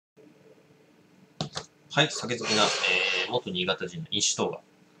はい、酒好きな、元新潟人の飲酒動画。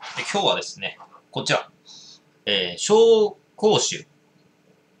今日はですね、こちら、紹興酒と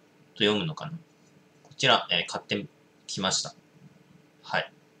読むのかな。こちら、買ってきました。は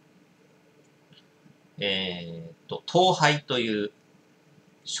い。東杯という、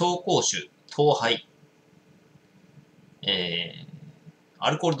紹興酒東杯。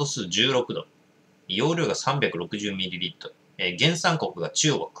アルコール度数16度。容量が 360ml。原産国が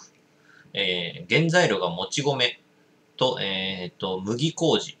中国。原材料がもち米と、麦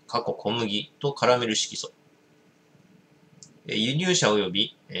麹、小麦とカラメル色素。輸入者及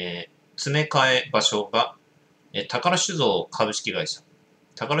び、詰め替え場所が、宝酒造株式会社。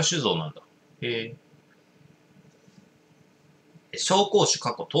宝酒造なんだ。紹興酒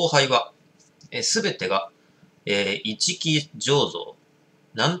東杯は、すべてが、一期醸造、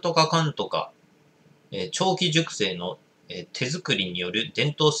なんとかかんとか、長期熟成の、手作りによる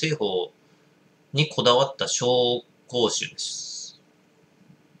伝統製法にこだわった紹興酒です。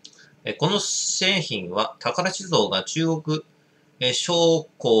この製品は宝酒造が中国紹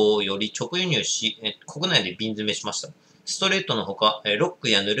興より直輸入し、国内で瓶詰めしました。ストレートのほか、ロック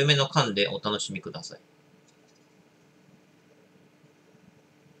やぬるめの缶でお楽しみください。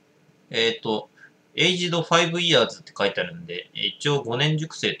エイジド5 years って書いてあるんで、一応5年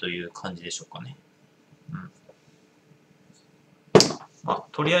熟成という感じでしょうかね。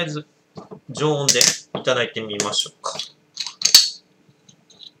とりあえず、常温でいただいてみましょうか。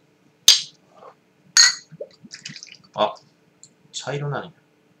あ、茶色なんや。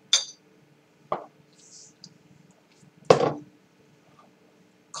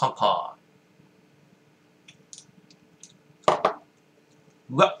乾杯。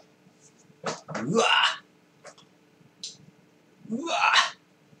うわうわうわ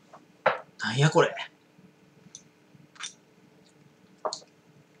なんやこれ。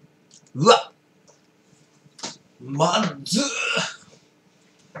うわまずー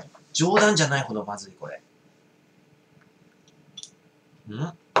冗談じゃないほどまずいこれ。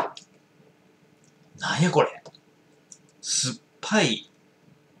なんやこれ。酸っぱい。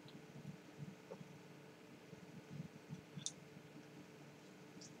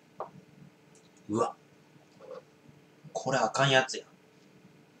うわ。これあかんやつや。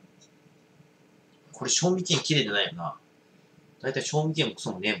これ賞味期限切れてないよな。だいたい賞味期限もク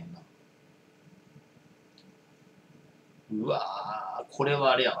ソもねえもんな。うわー、これ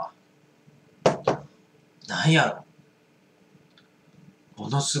はあれやわ。なんやろ。も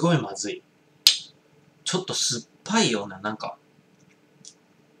のすごいまずい。ちょっと酸っぱいような、なんか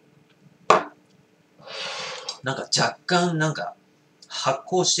若干、発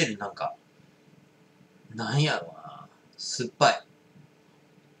酵してる、なんやろな。酸っぱい。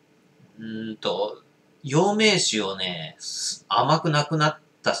陽明酒をね、甘くなくなっ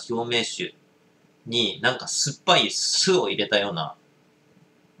た陽明酒に酸っぱい酢を入れたような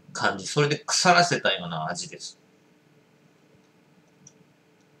感じ。それで腐らせたような味です。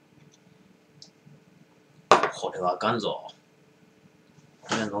これはあかんぞ。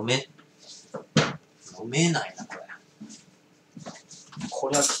これは飲めないな、これ。こ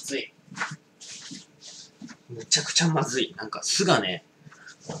れはきつい。めちゃくちゃまずい。酢がね、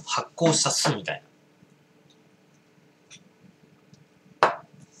発酵した酢みたい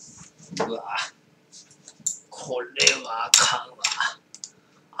な。うわぁ。これはあかん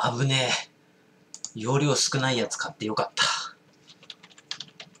わ。危ねえ。容量少ないやつ買ってよかった。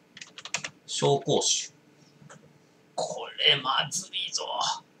紹興酒。これまずいぞ。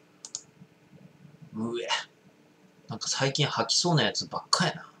うえ。最近吐きそうなやつばっか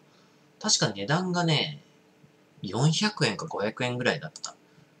やな。確か値段がね、400円か500円ぐらいだった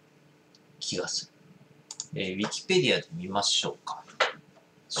気がする。ウィキペディアで見ましょうか。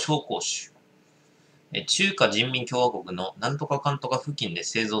紹興酒。中華人民共和国のなんとかかんとか付近で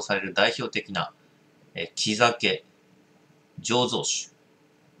製造される代表的な、木酒、醸造酒。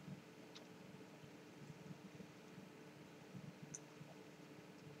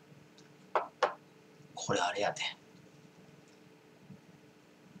これあれやで。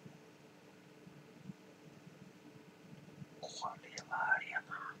これはあれやな。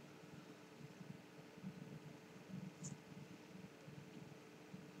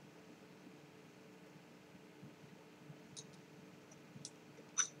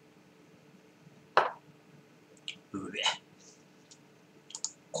うえ。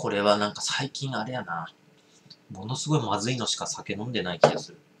これは最近あれやな。ものすごいまずいのしか酒飲んでない気が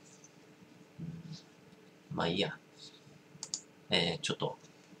する。まあいいや。ちょっと、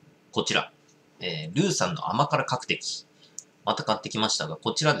こちら。ルーさんの甘辛角的。また買ってきましたが、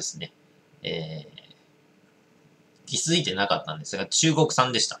こちらですね。気づいてなかったんですが、中国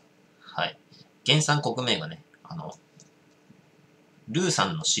産でした。はい。原産国名がね、ルーさ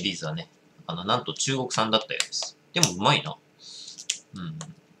んのシリーズはね、なんと中国産だったようです。でもうまいな。うん。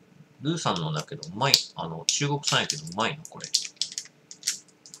ルーさんのだけどうまい。中国産やけどうまいな、これ。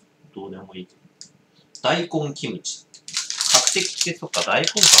どうでもいい。大根キムチ。角的ってそっか、大根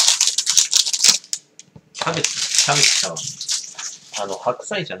か。キャベツちゃう。白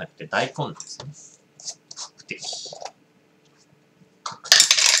菜じゃなくて大根ですね。角的。角的。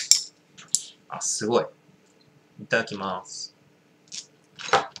あ、すごい。いただきます。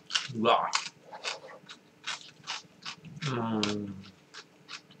うわ。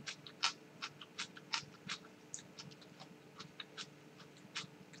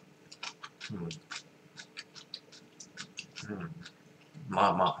ま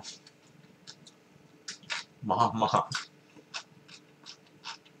あまあ。まあまあ。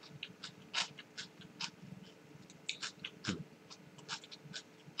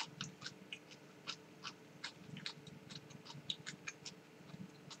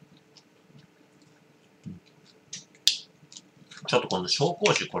ちょっとこの紹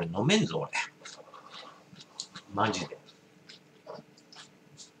興酒これ飲めんぞ、俺。マジで。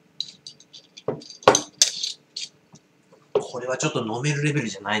これはちょっと飲めるレベル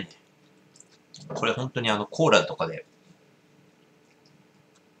じゃないね。これ本当にコーラとかで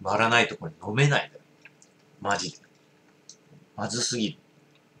割らないとこれ飲めないんだよ。マジで。まずすぎ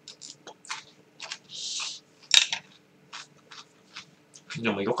る。で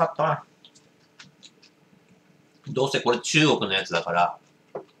もよかったな。どうせこれ中国のやつだから、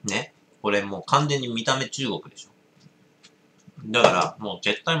ね。これもう完全に見た目中国でしょ。だからもう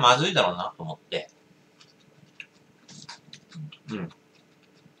絶対まずいだろうなと思って。うん。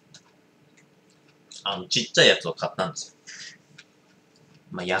ちっちゃいやつを買ったんですよ。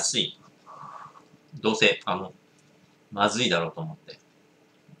まあ安い。どうせ、まずいだろうと思って。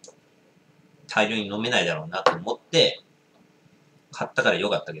大量に飲めないだろうなと思って、買ったからよ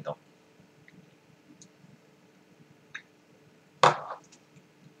かったけど。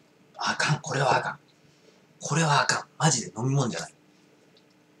あかん、これはあかん。これはあかん。マジで飲み物じゃない。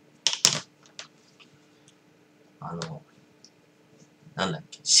なんだっ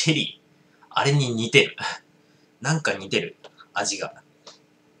け、シェリー。あれに似てる。なんか似てる。味が。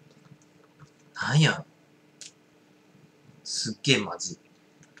なんや。すっげえまずい。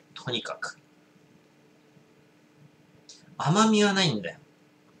とにかく。甘みはないんだよ。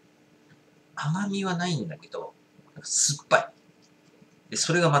甘みはないんだけど、なんか酸っぱい。で、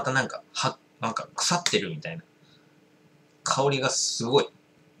それがまたなんか腐ってるみたいな。香りがすごい。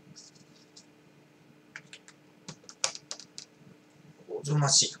おぞま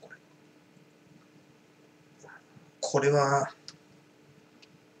しい、これ。これは、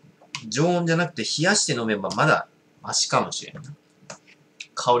常温じゃなくて冷やして飲めばまだマシかもしれん。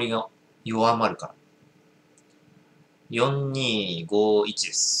香りが弱まるから。4251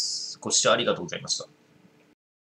です。ご視聴ありがとうございました。